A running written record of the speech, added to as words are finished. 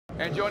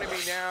And joining me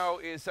now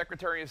is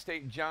Secretary of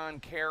State John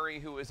Kerry,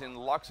 who is in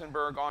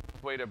Luxembourg on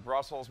his way to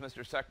Brussels.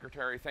 Mr.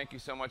 Secretary, thank you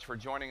so much for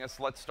joining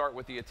us. Let's start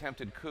with the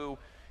attempted coup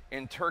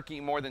in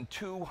Turkey. More than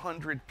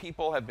 200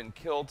 people have been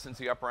killed since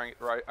the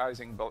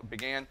uprising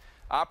began.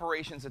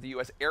 Operations at the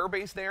U.S.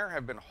 airbase there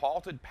have been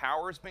halted.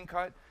 Power's been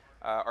cut.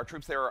 Our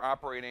troops there are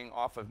operating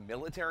off of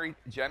military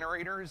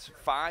generators.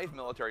 5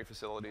 military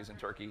facilities in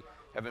Turkey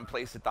have been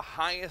placed at the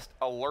highest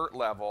alert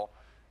level.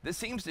 This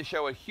seems to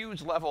show a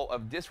huge level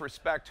of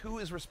disrespect. Who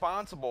is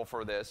responsible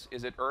for this?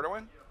 Is it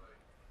Erdogan?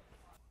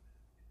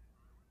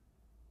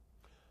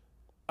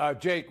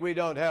 Jake, we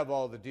don't have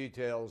all the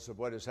details of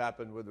what has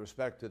happened with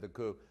respect to the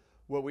coup.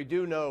 What we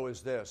do know is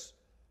this.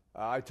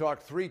 I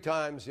talked 3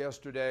 times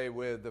yesterday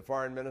with the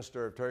foreign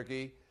minister of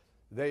Turkey.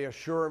 They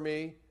assure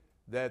me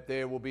that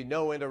there will be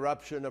no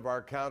interruption of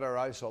our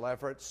counter-ISIL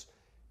efforts.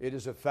 It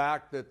is a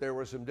fact that there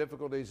were some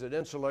difficulties at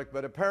Incirlik,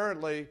 but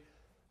apparently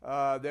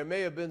there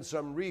may have been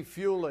some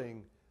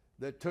refueling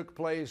that took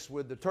place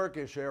with the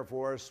Turkish Air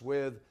Force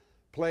with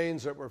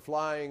planes that were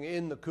flying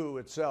in the coup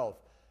itself.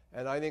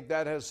 And I think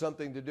that has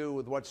something to do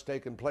with what's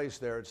taken place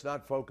there. It's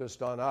not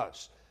focused on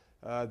us.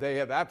 They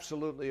have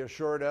absolutely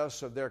assured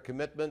us of their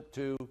commitment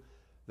to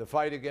the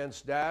fight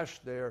against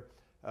Daesh.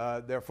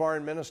 Their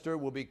foreign minister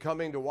will be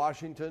coming to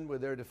Washington with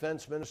their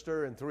defense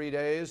minister in 3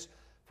 days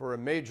for a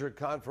major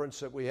conference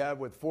that we have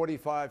with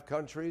 45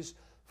 countries,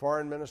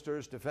 foreign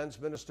ministers, defense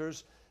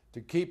ministers, to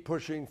keep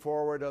pushing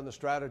forward on the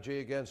strategy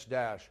against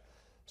Daesh.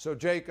 So,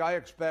 Jake, I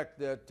expect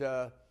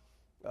that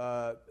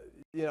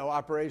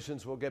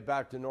operations will get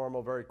back to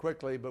normal very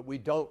quickly, but we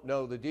don't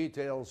know the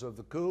details of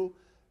the coup,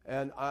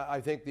 and I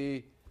think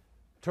the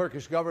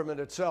Turkish government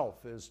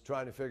itself is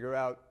trying to figure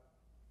out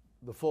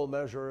the full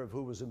measure of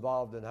who was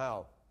involved and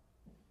how.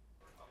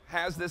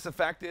 Has this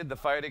affected the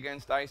fight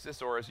against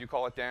ISIS, or as you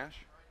call it, Daesh?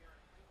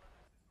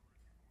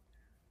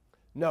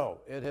 No,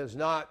 it has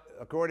not.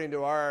 According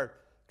to our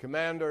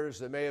commanders,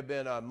 there may have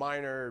been a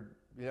minor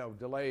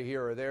delay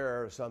here or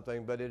there or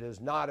something, but it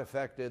has not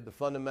affected the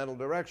fundamental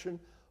direction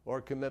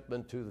or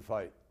commitment to the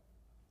fight.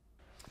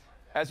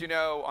 As you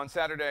know, on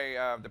Saturday,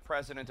 the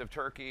president of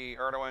Turkey,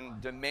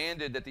 Erdogan,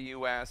 demanded that the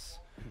U.S.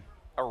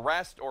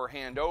 arrest or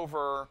hand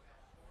over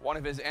one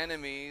of his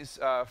enemies,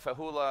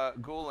 Fethullah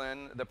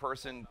Gulen, the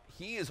person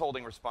he is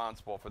holding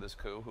responsible for this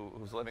coup,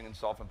 who's living in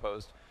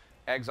self-imposed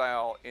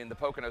exile in the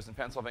Poconos in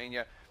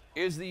Pennsylvania.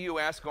 Is the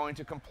U.S. going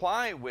to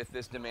comply with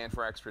this demand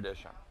for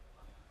extradition?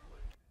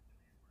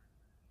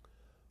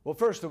 Well,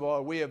 first of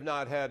all, we have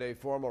not had a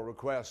formal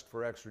request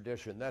for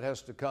extradition. That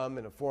has to come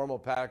in a formal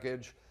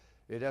package.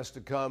 It has to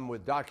come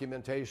with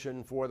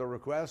documentation for the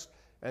request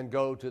and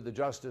go to the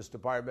Justice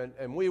Department,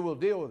 and we will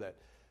deal with it.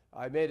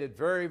 I made it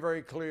very,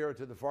 very clear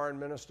to the foreign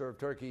minister of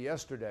Turkey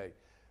yesterday.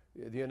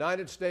 The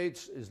United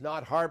States is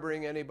not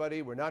harboring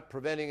anybody. We're not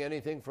preventing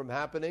anything from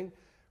happening.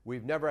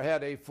 We've never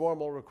had a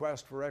formal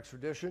request for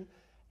extradition.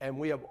 And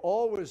we have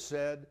always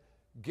said,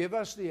 give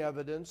us the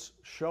evidence,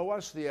 show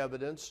us the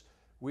evidence.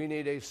 We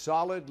need a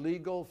solid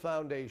legal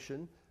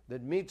foundation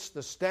that meets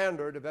the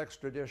standard of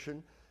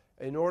extradition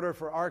in order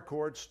for our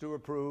courts to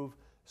approve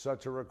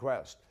such a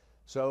request.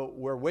 So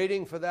we're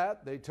waiting for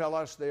that. They tell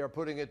us they are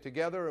putting it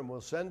together and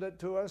will send it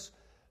to us.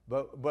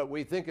 But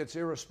we think it's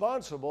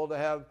irresponsible to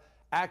have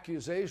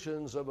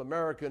accusations of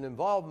American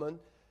involvement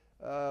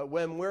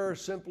when we're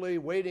simply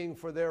waiting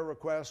for their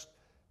request,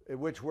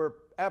 which we're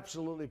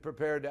absolutely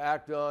prepared to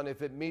act on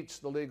if it meets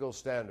the legal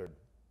standard.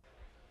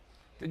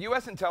 Did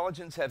U.S.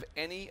 intelligence have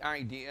any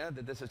idea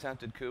that this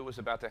attempted coup was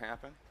about to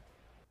happen?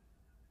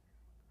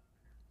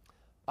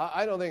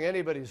 I don't think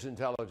anybody's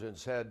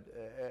intelligence had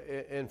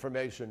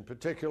information,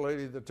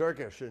 particularly the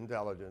Turkish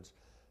intelligence.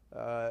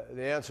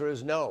 The answer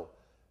is no.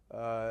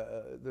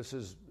 This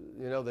is,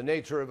 the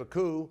nature of a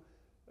coup.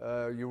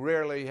 You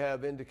rarely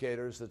have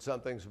indicators that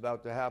something's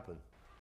about to happen.